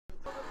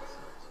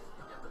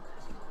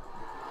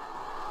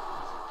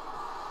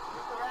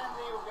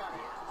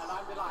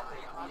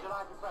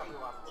exciting for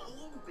everyone.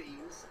 All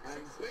beans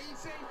And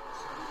beating,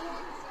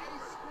 what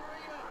a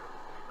screamer!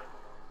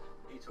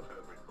 He took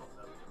over in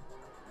Bournemouth.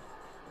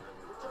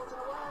 Johnson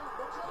away,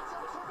 the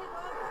Johnson should be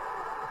back.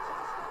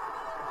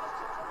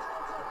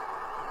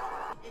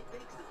 It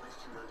begs the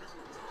question though,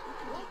 doesn't it?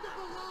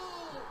 Wonderful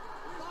goal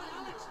by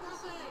Alex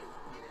Nothing.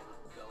 You never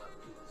go out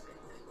and do the same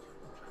thing.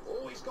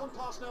 Oh, he's gone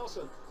past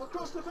Nelson.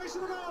 Across the face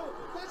of the goal.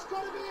 That's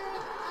got to be it.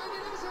 And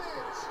it is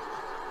it.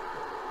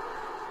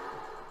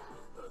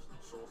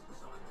 Personal source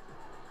design.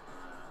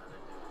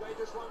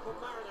 Dangerous one from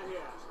Mariner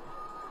here.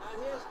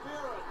 And here's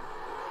Buren.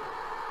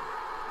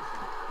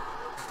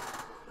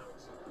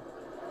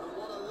 And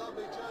what a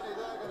lovely journey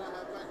they're going to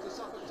have back to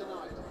Suffolk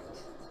tonight.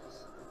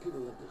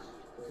 People love this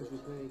because we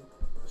play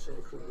a sort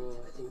of football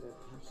I think that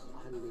perhaps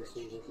hadn't been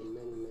seen here for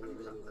many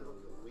years.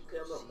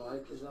 Yeah, I'm not mad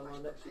because I'm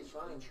an Ipswich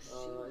fan.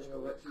 You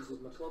know, Ipswich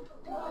is my club.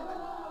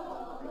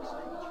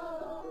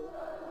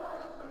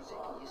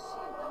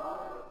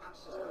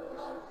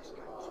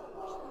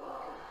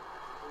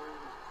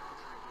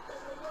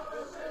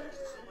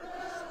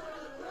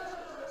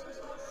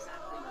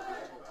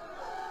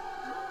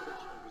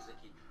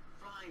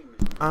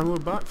 And we're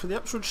back for the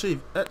Ipswich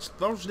save. It's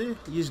Thursday.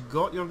 You've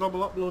got your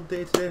double upload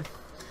day today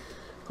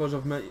because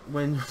I've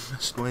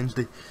missed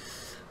Wednesday.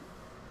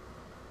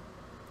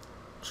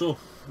 So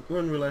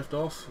when we left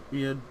off,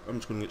 we had. I'm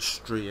just going to get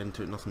straight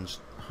into it. Nothing's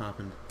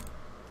happened.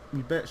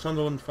 We bet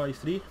Sunderland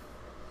 5-3.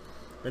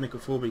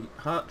 Benicophobic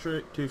hat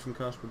trick, 2 from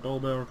Casper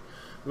Dolberg.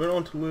 We went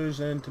on to lose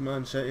then to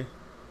Man City.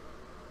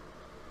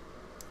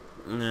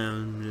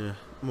 And yeah,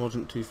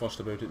 wasn't too fussed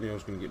about it. Knew I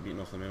was going to get beaten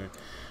off them anyway.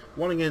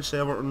 1 against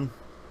Everton.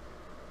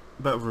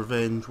 Bit of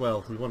revenge.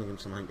 Well, we won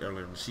against them I think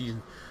earlier in the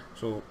season,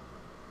 so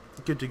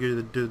good to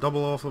do the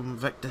double off them.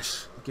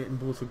 Victus getting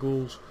both the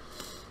goals,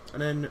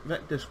 and then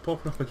Victus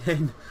popping up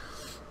again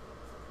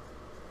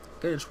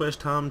against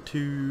West Ham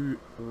to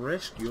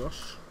rescue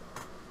us.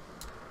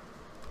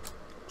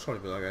 Sorry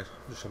about that, guys.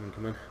 Just someone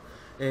come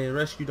in.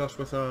 Rescued us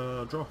with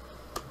a draw.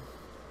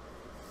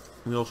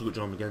 We also got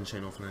John McGinn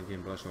saying off in that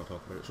game, but let's not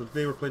talk about it. So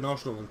today we're playing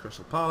Arsenal and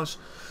Crystal Palace.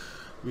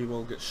 We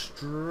will get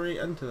straight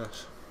into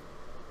this.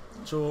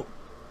 So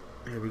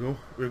here we go.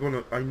 We're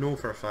gonna. I know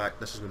for a fact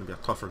this is going to be a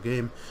tougher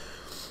game.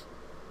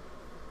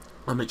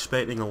 I'm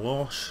expecting a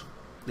loss.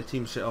 The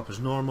team set up as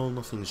normal.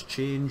 Nothing's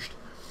changed.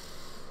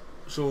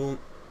 So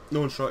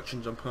no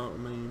instructions on part of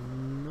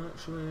mine.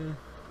 Actually,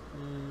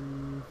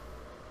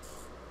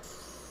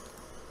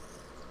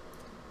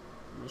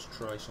 let's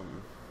try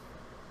something.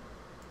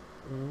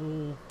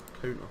 Oh,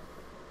 counter.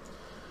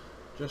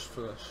 Just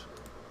for this.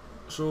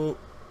 So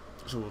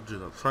we'll do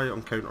that. Try it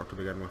on counter to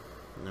begin with,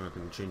 and then I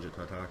can change it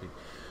to attacking.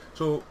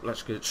 So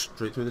let's get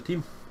straight through the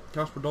team.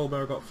 Casper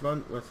Dolberg up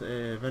front with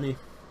Vinny.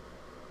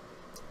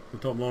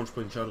 And Tom Lawrence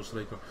playing shadow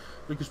striker.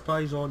 Lucas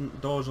Pizon,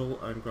 Dozzell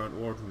and Grant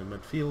Ward in the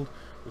midfield.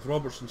 With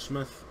Robertson,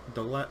 Smith,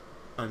 Delit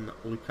and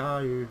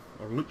Lucio,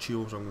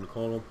 as I'm going to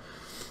call him.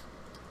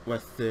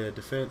 With the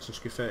defence and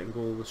Scuffet in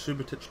goal. With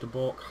Subotic, De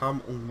Bok,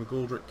 Hamilton,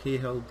 McGoldrick,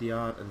 Cahill,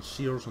 Diar and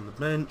Sears on the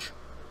bench.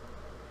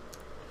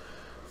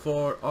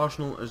 For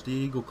Arsenal is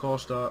Diego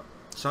Costa,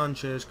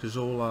 Sanchez,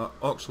 Cazorla,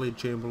 Oxlade,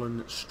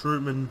 Chamberlain,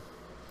 Strootman,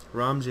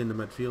 Ramsey in the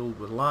midfield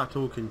with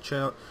Lato,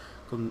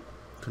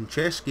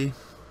 Konchesky,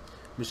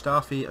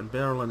 Mustafi and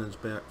Berlin as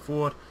back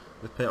four,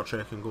 with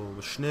Petrcek in goal,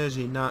 with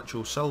Schnezi,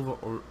 Nacho, Silva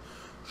or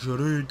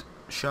Giroud,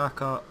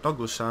 Xhaka,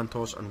 Douglas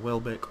Santos and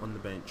Welbeck on the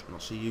bench. And I'll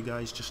see you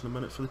guys just in a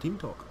minute for the team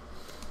talk.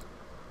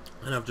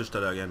 And I've just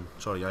did it again,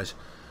 sorry guys,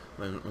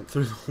 I went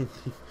through the whole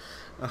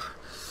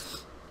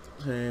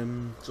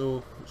team.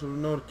 So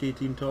not key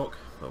team talk,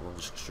 but we'll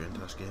just get straight into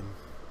this game.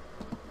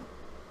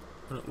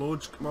 When it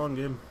loads, come on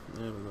game,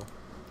 there we go.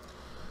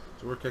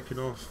 So we're kicking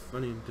off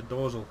Vinny to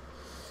Dozzell,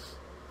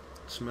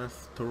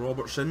 Smith to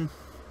Robertson.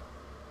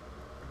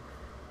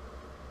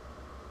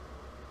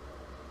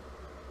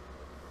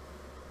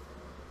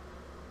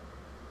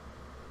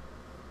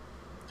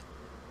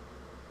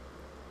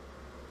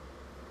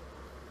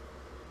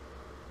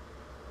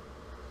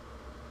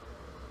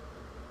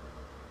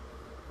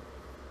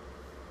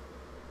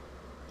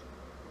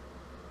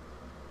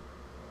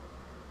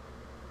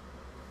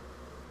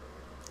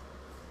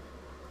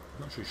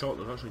 I'm actually shocked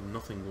there's actually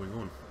nothing going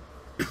on.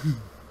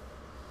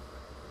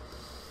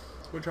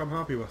 Which I'm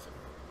happy with.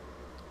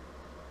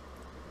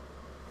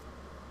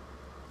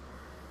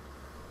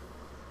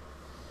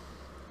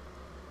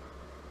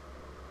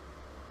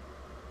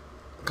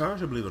 I can't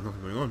actually believe there's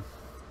nothing going on.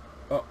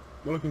 But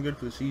we're looking good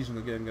for the season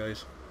again,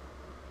 guys.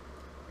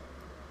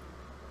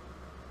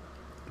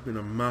 It's been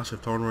a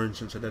massive turnaround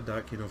since I did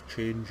that kind of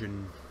change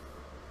in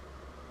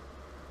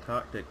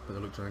tactic by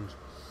the looks of things.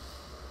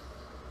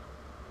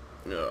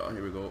 Yeah,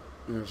 here we go.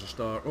 There's a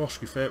start. Oh,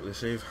 Scuffet with the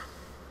save.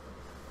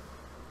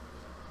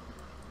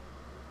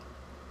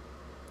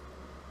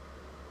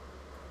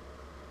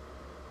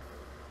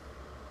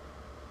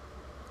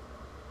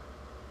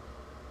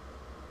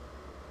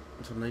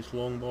 It's a nice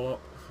long ball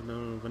up.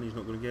 No, Vinny's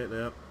not going to get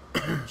there.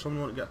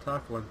 Someone want to get a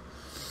tackle in.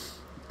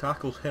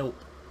 Tackles help.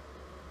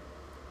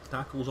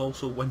 Tackles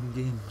also win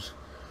games.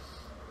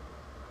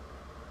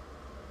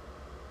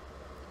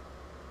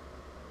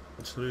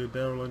 It's through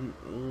Berlin.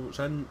 Oh, it's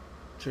in.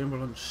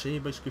 Chamberlain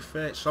saved by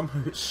Scuffet.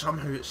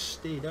 Somehow it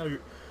stayed out.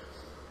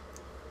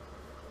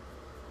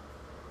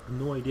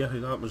 No idea how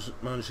that was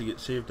managed to get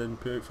saved in,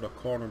 put out for a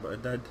corner, but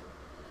it did.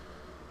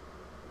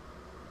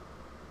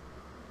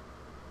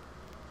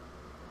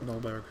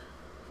 Dahlberg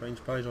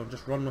finds Pison,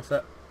 just run with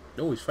it.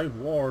 Oh, he's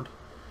found Ward.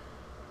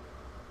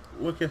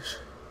 Lucas.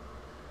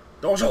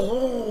 Dozel.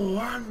 Oh,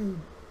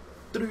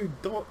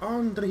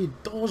 Andre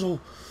Dozel.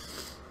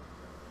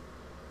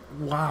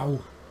 Wow.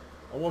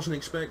 I wasn't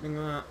expecting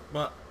that,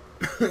 but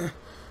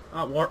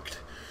that worked.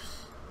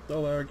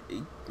 Dahlberg.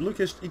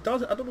 Lucas, he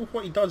does, I don't know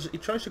what he does. He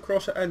tries to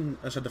cross it in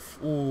as a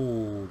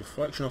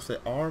deflection off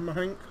the arm, I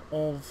think,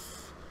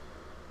 of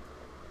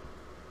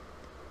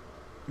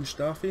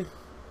Mustafi.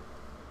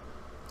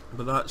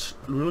 But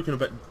we're looking a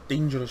bit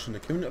dangerous in the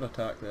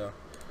counter-attack there.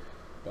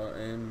 But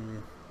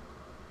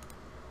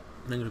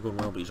things are going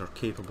well, but he's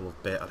capable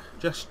of better.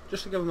 Just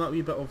to give him that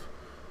wee bit of,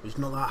 he's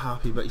not that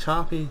happy, but he's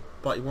happy,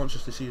 but he wants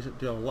us to see us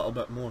do a little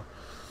bit more.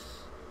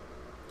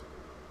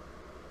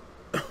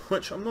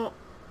 Which I'm not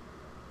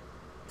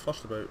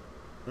fussed about.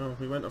 No,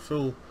 we went a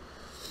full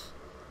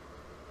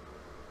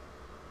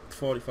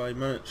 45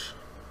 minutes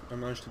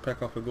and managed to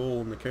pick up a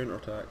goal in the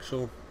counter-attack,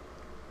 so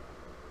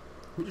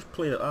we just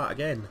play at that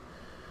again.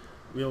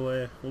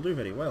 We'll do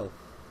very well.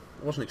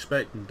 I wasn't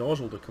expecting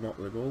Dozel to come up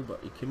with a goal,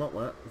 but he came up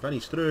with it.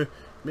 Vinny's through,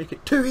 make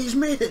it 2, he's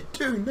made it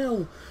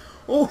 2-0!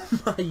 Oh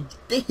my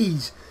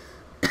days!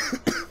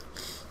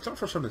 It's up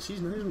for some of the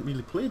season, he hasn't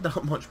really played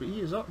that much, but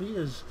he is up, he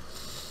is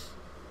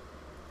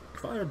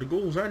fired the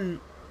goals in.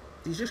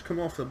 He's just come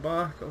off the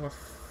back of, I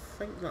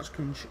think that's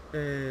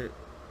Konchesky,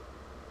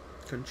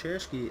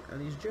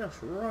 and he's just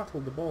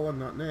rattled the ball in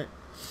that net.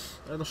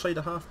 Other side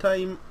of half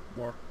time,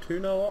 we're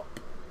 2-0 up.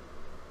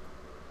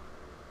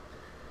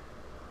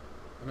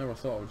 I never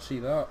thought I would see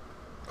that.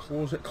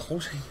 Closing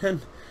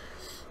in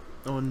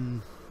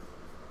on.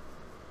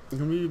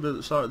 Maybe at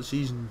the start of the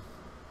season,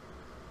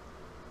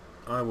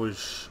 I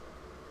was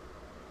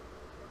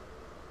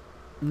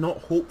not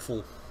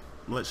hopeful,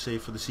 let's say,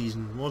 for the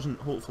season. Wasn't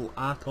hopeful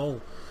at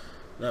all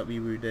that we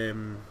would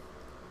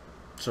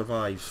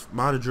survive.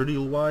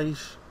 Managerial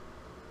wise,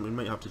 we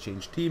might have to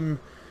change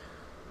team,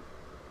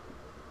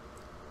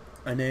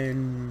 and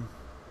then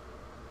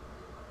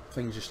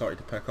things just started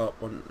to pick up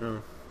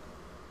on.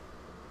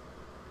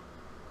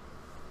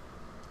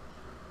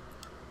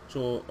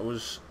 So I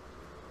was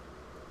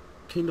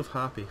kind of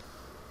happy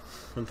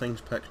when things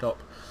picked up,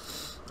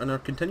 and they're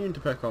continuing to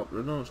pick up.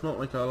 You know, it's not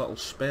like a little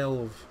spell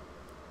of,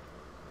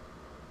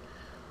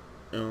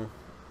 you know,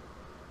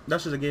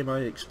 this is a game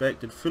I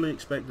fully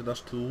expected us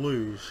to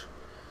lose,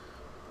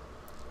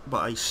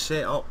 but I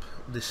set up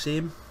the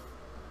same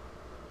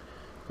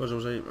because I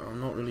was like,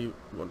 I'm not really.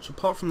 So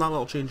apart from that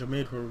little change I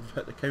made where we've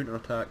hit the counter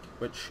attack,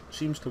 which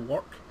seems to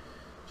work,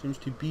 seems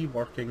to be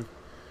working.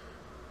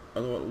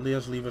 Although it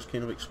leaves us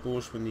kind of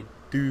exposed when they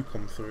do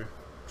come through.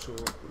 So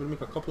we're going to make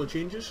a couple of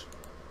changes.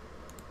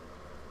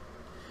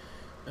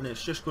 And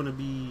it's just going to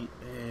be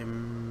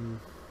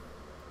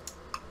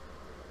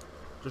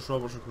just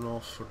Robertson coming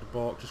off for the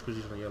box just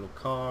because he's on a yellow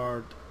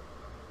card.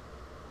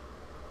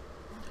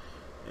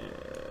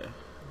 I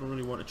don't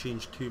really want to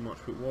change too much.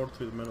 Put Ward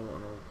through the middle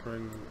and I'll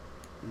bring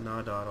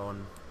Nadar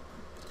on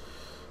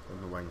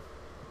the wing.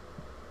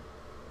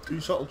 2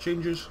 subtle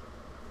changes.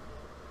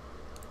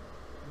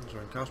 So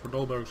Casper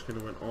Dahlberg's kind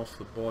of went off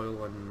the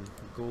boil and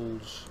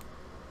goals,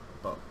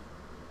 but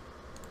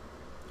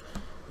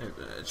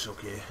it's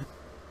okay.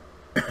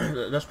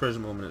 At this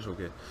present moment it's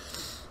okay.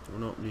 We're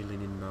not really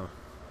needing that.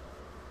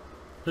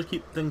 Just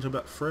keep things a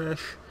bit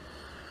fresh.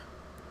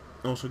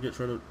 Also gets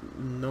rid of,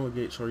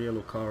 navigates our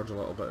yellow cards a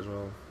little bit as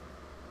well,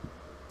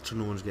 so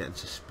no one's getting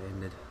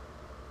suspended.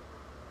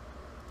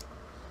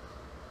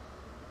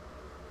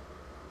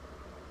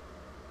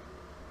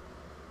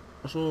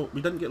 So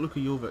we didn't get Luka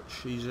Jovic.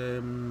 He's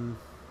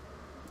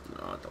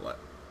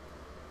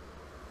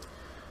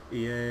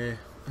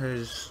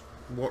his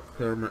work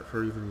permit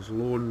for even his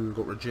loan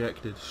got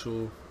rejected,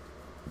 so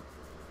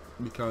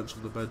we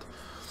cancelled the bid.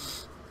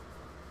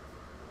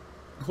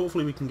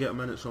 Hopefully we can get him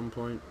in at some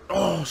point.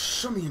 Oh,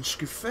 Simeon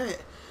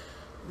Scuffet!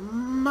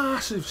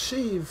 Massive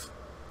save!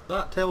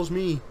 That tells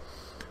me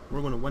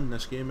we're going to win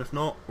this game. If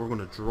not, we're going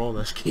to draw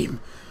this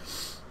game.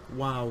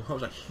 Wow, that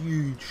was a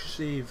huge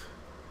save.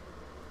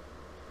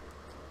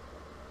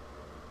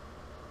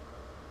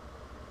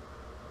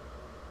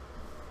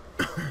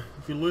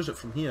 If you lose it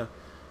from here,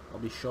 I'll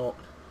be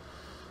shocked.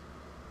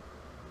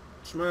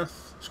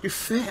 Smith,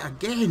 Scuffet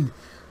again!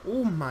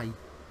 Oh my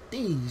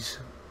days!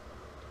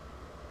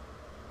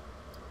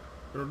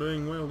 They're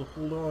doing well to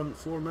hold on.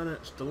 4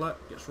 minutes, Delit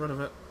gets rid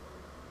of it.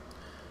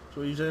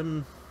 So he's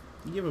he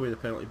gave away the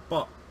penalty,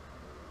 but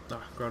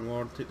Grant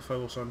Ward, take the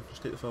foul, son.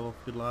 Just take the foul.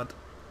 Good lad.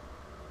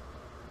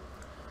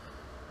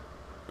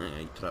 Yeah,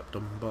 he tripped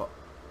him, but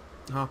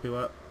happy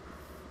with it.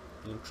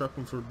 You can trip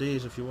him for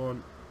days if you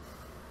want.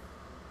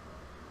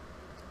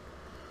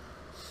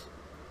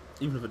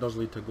 Even if it does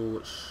lead to a goal,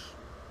 it's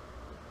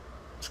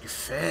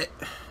Scuffet.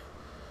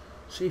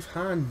 Safe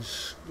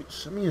hands. Get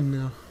Simeon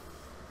there.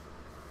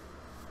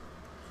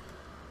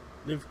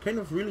 they've kind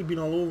of really been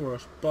all over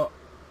us, but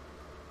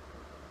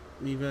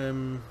we've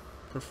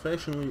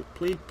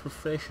played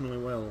professionally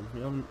well.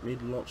 We haven't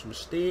made lots of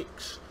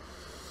mistakes.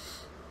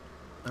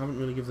 I haven't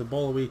really given the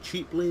ball away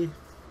cheaply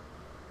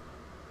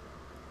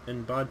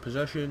in bad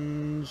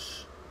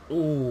positions.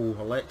 Oh,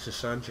 Alexis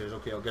Sanchez.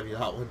 Okay, I'll give you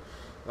that one.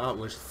 That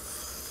was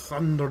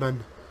thundered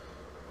in.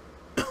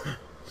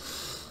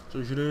 So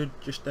Giroud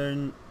just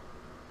down.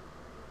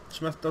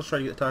 Smith does try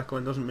to get the tackle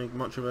in, doesn't make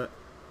much of it.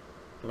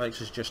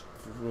 Alexis just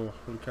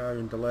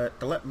carrying Delette.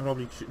 Delette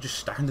probably just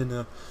standing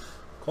there,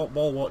 caught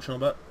ball watching a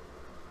bit,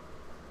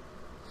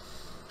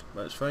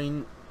 but it's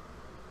fine.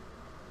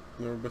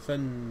 We're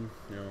within,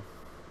 you know,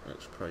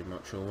 it's pretty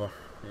much over.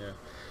 Yeah.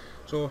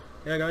 So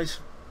yeah, guys,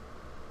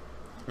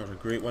 that was a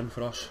great win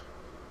for us.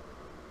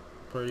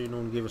 Probably no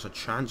one gave us a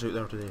chance out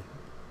there today.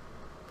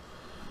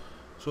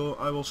 So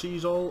I will see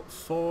you all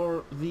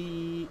for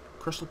the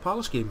Crystal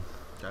Palace game.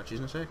 Catch you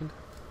in a second.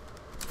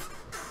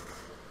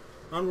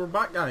 And we're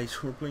back,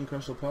 guys. We're playing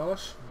Crystal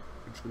Palace.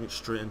 I'm just going to get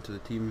straight into the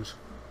teams.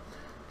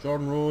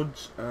 Jordan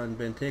Rhodes and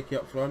Benteke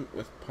up front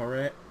with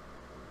Parrett.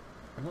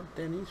 And not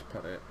Denise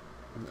Parrett.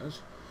 It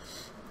is.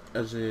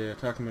 As the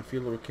attacking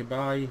midfielder with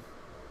Kibai,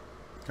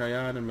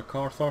 Kyan and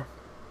MacArthur.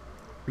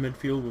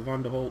 Midfield with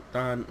Van der Holt,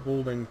 Dan,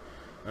 Holding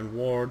and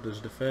Ward as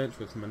defence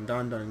with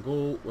Mandanda in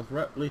goal, with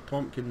Ripley,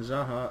 Tompkins,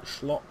 Zaha,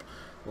 Schlopp,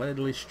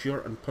 Ledley,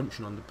 Stewart and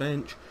Punchin on the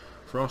bench.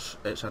 For us,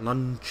 it's an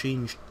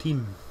unchanged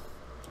team.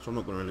 So I'm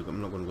not going to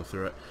go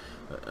through it,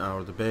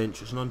 or the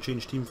bench. It's an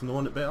unchanged team from the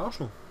one that beat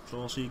Arsenal.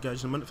 So I'll see you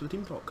guys in a minute for the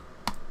team talk.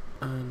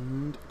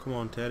 And come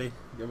on, Terry,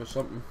 give us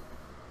something.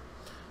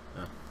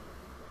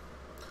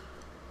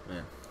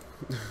 Yeah.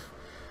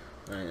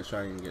 Right, let's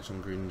try and get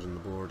some greens on the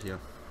board here.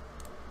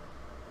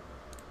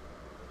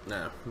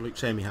 Now, look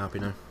semi-happy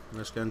now.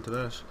 Let's get into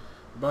this.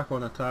 Back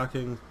on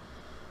attacking.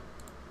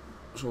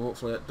 So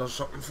hopefully it does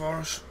something for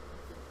us.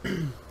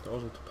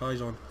 Dozzle to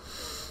Pison.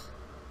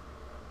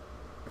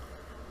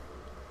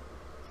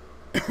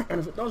 And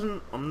if it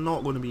doesn't, I'm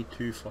not going to be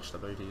too fussed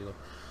about it either.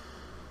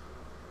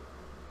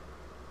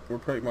 We're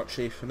pretty much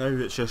safe. Now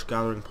it's just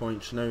gathering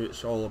points. Now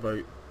it's all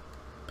about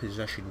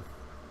position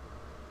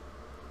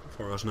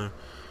for us now.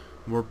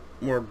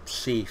 We're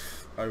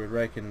safe. I would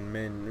reckon,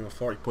 men, you know,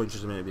 40 points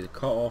is meant to be the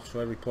cut-off, so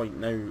every point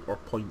now, or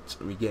point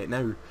we get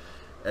now,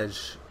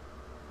 is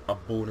a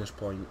bonus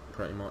point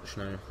pretty much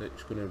now.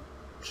 That's going to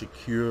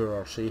secure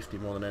our safety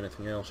more than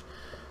anything else.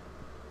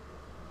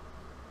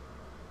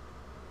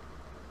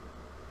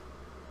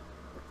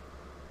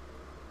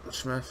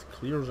 Smith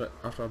clears it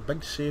after a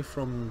big save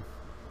from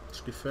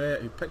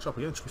Scuffet, who picks up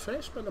again.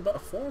 Scuffet's been a bit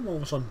of form all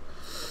of a sudden.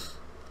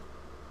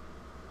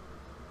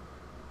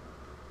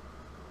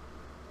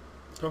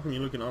 Talking,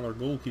 you looking at other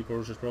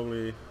goalkeepers, is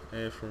probably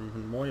from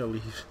when Moya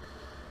leaves.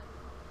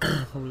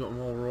 Probably got them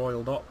all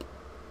riled up,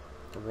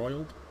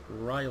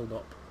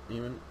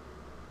 even.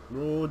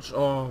 Rhodes,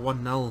 oh,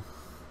 1-0.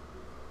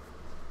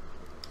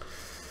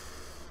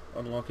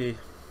 Unlucky.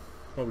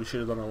 Probably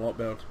should have done a lot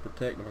better to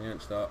protect them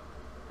against that.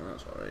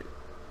 That's alright.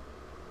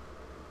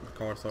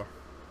 MacArthur,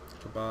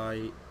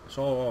 Kabai.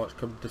 So it's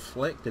come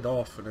deflected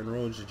off, and then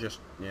Rhodes is just,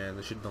 yeah,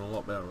 they should have done a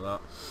lot better with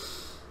that.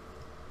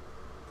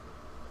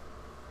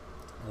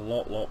 A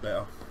lot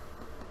better.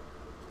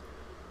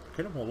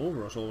 Kind of all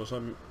over us all of a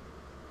sudden.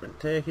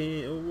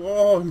 Benteke,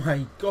 oh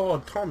my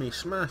god, Tommy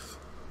Smith.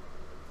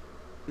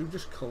 He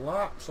just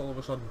collapsed all of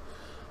a sudden.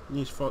 In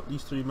these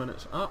 3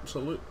 minutes,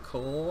 absolute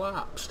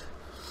collapsed.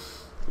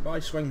 The guy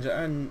swings it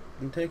in,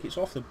 Benteke, it's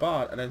off the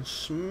bar, and then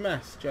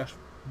Smith just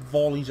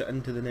volleys it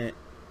into the net.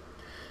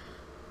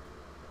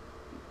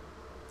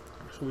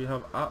 So we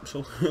have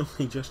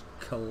absolutely just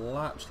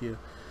collapsed here.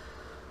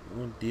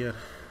 Oh dear.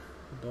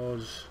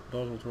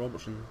 Dozzle to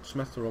Robertson,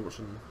 Smith to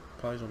Robertson,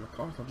 Pison.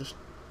 MacArthur just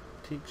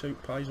takes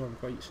out Pison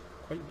quite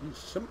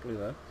simply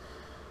there.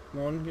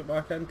 Come on, get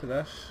back into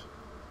this.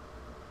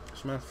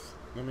 Smith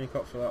will make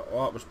up for that.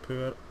 Oh, that was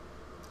poor.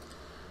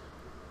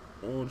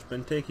 Oh, it's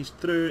Benteke's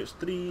through. It's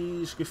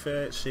 3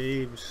 Scuffet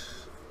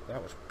saves.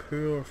 That was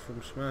poor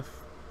from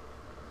Smith.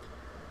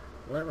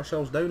 Letting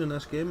ourselves down in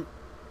this game.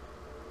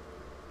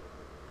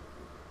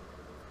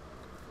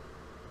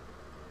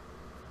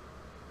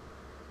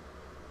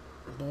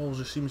 Balls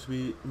just seems to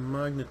be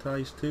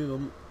magnetised to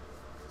them.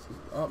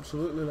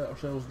 Absolutely let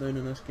ourselves down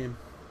in this game.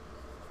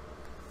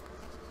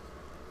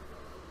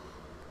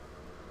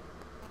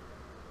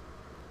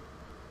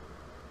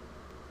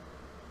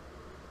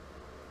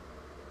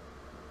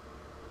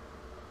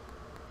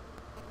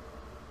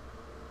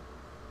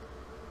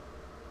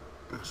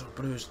 That's a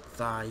bruised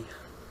thigh.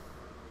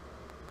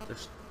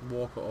 Just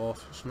walk it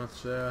off.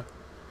 Smith's there.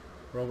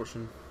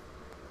 Robertson.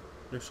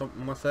 Do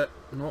something with it,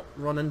 not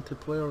run into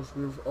players.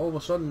 We've all of a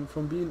sudden,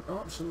 from being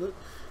absolute,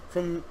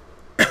 from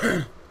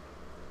you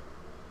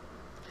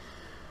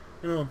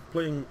know,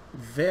 playing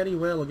very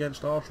well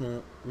against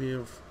Arsenal,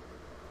 we're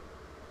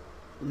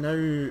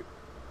now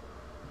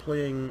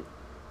playing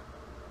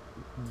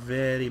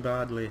very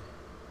badly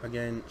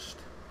against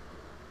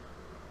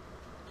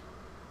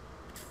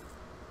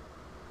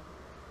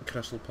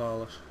Crystal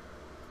Palace.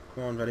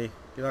 Come on, Vinny.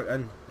 Get that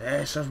in.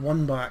 Yes, there's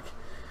one back.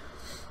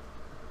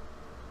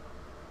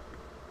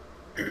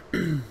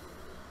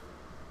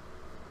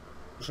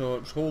 So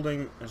it's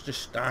holding, it's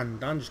just Stan.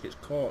 Dan just gets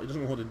caught. He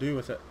doesn't know what to do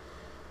with it.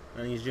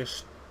 And he's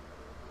just,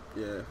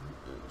 yeah,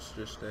 it's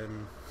just,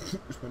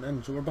 just went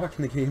in. So we're back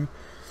in the game.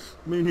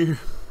 Menu.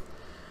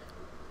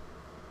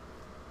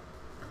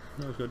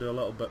 Now it's going to do a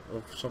little bit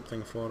of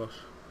something for us.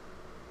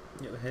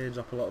 Get the heads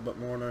up a little bit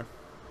more now.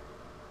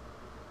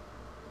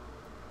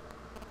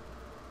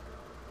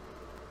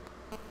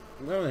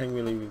 The only thing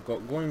really we've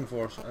got going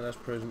for us at this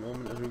present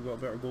moment is we've got a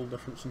better goal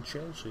difference than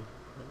Chelsea,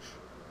 which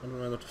I don't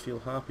know whether to feel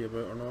happy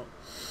about or not.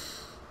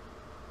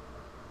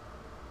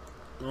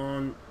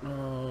 On,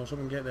 oh,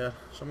 someone get there,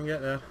 someone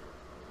get there.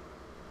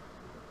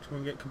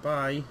 Someone get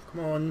Kabai,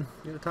 come on,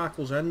 get the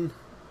tackles in.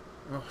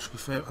 Oh,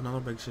 Scoofet, another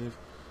big save.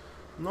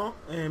 Not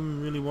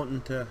really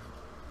wanting to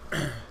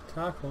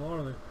tackle,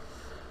 are they?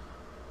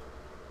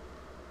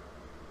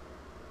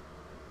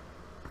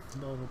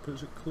 Dolbo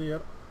puts it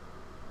clear.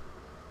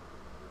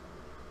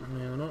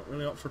 Yeah, they're not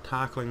really up for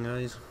tackling,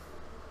 guys.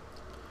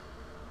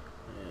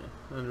 Yeah,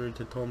 Andrew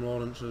to Tom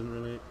Lawrence hasn't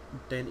really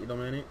dented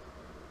them any.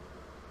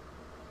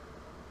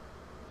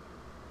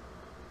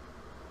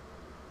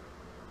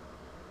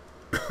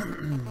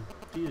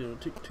 Geez, it'll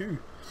take two.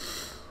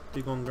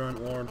 Take on Grant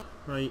Ward.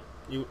 Right,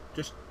 you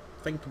just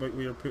think about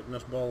where you're putting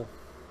this ball.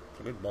 It's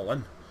a good ball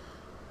in.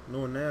 No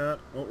one there.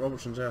 Oh,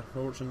 Robertson's there.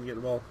 Robertson, get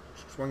the ball.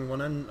 Swing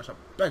one in. That's a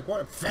big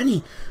one.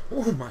 Vinny!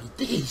 Oh my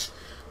days!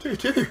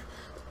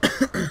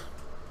 2-2!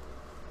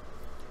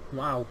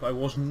 Wow, I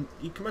wasn't.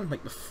 He came in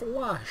like the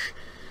flash.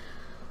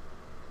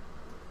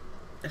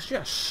 It's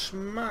just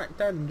smacked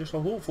in, just a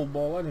hopeful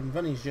ball in, and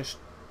Vinny's just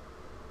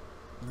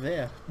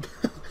there.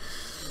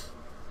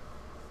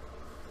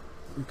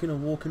 I'm kind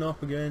of woken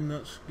up again.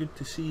 That's good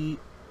to see.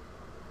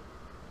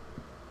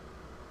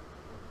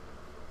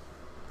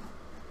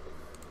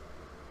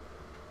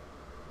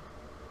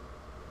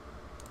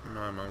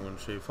 No, I'm going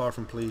to say far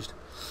from pleased.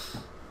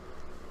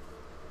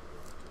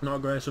 Not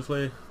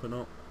aggressively, but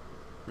not.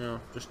 You know,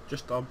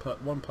 just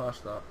put one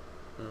past that.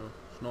 You know,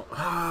 it's not.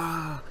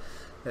 Ah,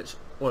 it's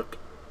look,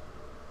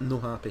 no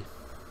happy.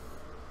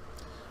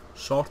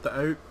 Sort it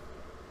out.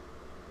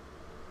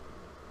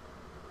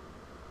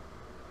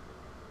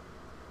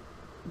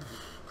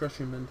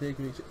 Christian Benteke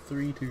makes it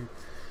 3-2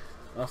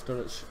 after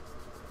it's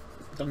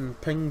done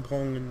ping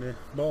pong in the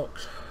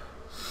box.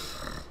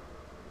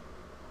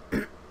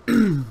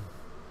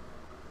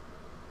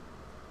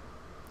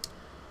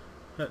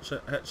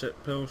 hits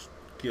it, post.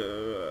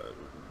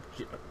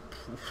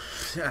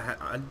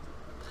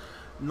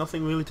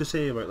 Nothing really to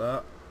say about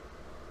that.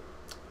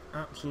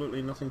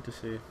 Absolutely nothing to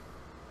say.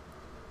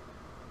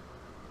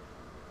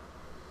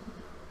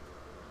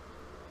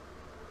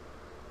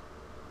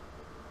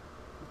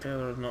 Okay,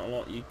 there's not a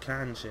lot you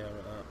can say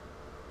about that.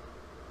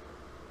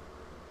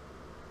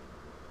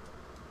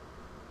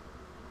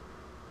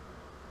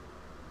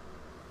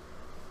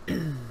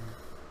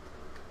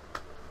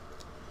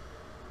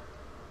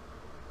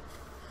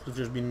 We've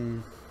just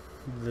been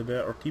the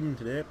better team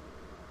today.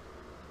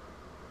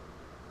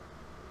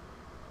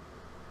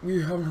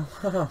 You having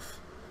a laugh?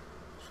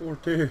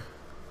 4-2.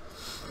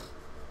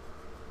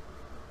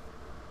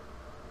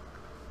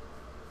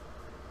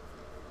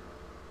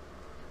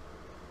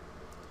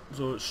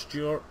 So it's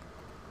Stewart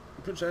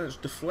puts it in, it's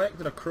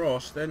deflected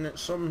across, then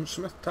it's some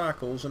Smith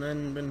tackles, and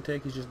then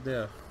Benteke's just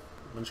there.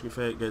 And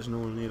Scoofet gets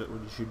nowhere near it where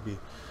he should be.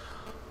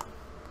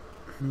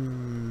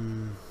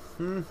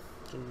 So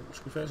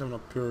Scoofet's having a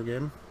poor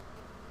game.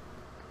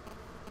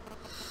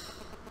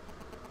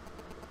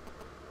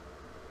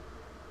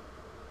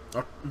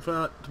 In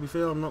fact, to be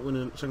fair, I'm not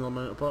going to single them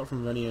out. Apart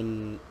from Vinny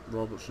and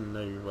Robertson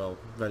now, well,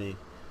 Vinny,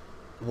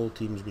 the whole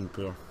team's been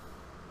poor.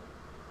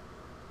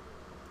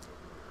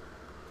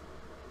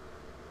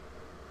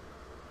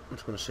 I'm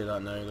just going to say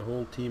that now. The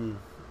whole team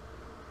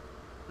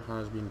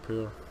has been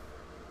poor.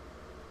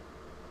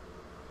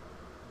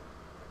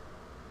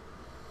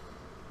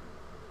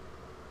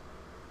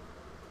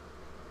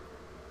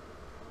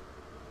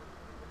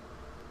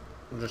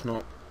 We're just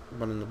not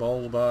winning the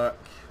ball back.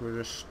 We're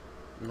just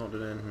not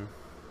doing anything.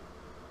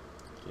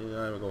 See,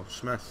 there we go.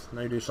 Smith,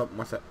 now do something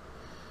with it.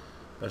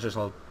 It's just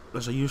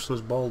there's a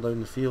useless ball down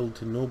the field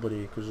to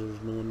nobody because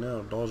there's no one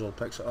there. Dozell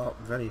picks it up.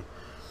 Vinny.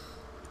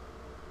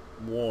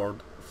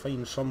 Ward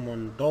finds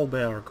someone.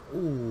 Dahlberg.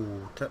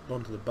 Ooh, tipped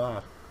onto the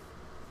bar.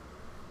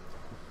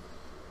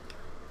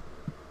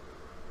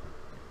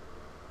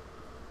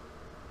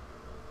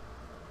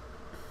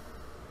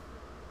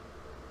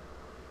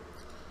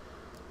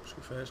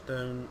 Scoofet's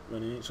down.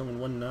 When he needs someone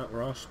win that,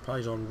 Ross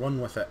Pison run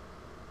with it.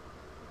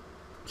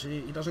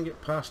 See, he doesn't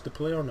get past the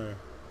player now.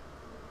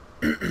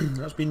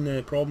 That's been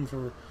the problem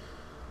for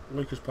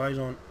Lucas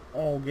Pison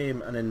all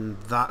game, and then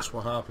that's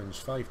what happens.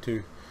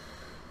 5-2.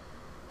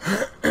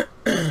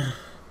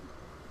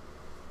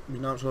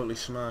 Been absolutely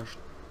smashed.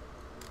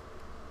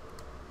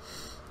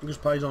 Lucas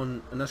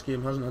Pison in this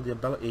game hasn't had the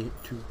ability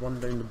to run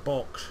down the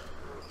box.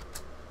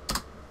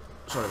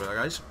 Sorry about that,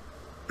 guys.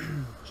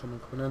 Someone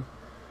coming in.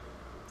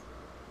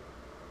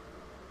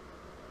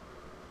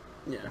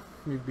 yeah,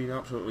 we've been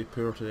absolutely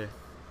poor today.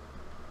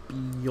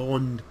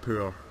 Beyond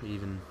poor,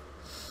 even.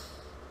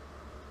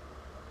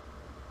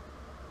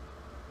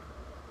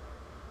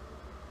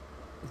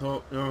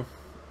 Thought, you know,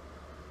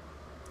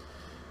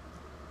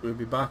 we'll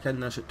be back in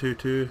this at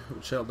 2-2, it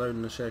would settle down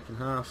in the second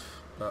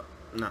half, but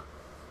nah.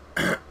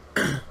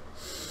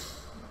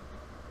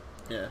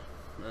 Yeah,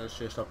 it's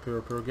just a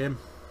poor game.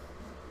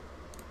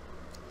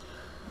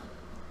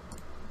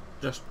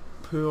 Just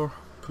poor.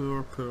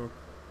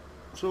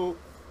 So,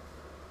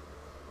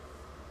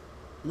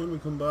 when we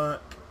come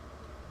back,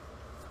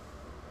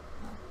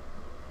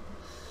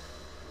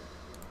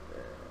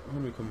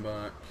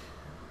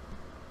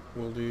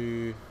 we'll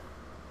do,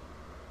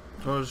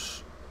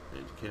 because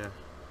kind of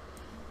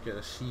get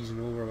the season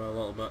over with a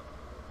little bit.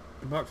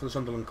 Back for the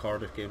Sunderland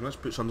Cardiff game. Let's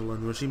put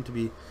Sunderland. We seem to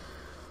be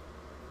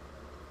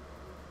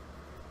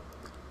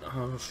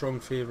strong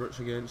favourites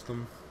against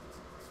them.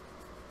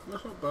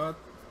 That's not bad.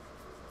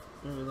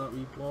 Maybe that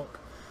wee block.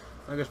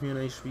 That gives me a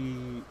nice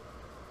wee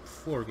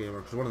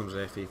 4-gamer, because one of them's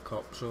the FA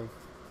Cup, so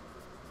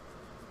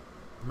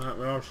we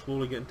are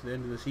slowly getting to the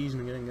end of the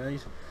season again,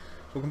 guys. So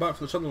we'll come back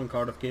for the Sunderland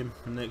Cardiff game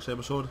in the next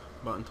episode.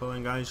 But until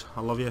then, guys,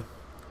 I love you,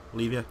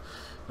 leave you.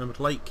 Remember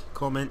to like,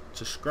 comment,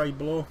 subscribe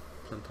below.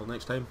 Until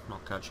next time, I'll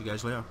catch you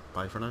guys later.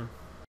 Bye for now.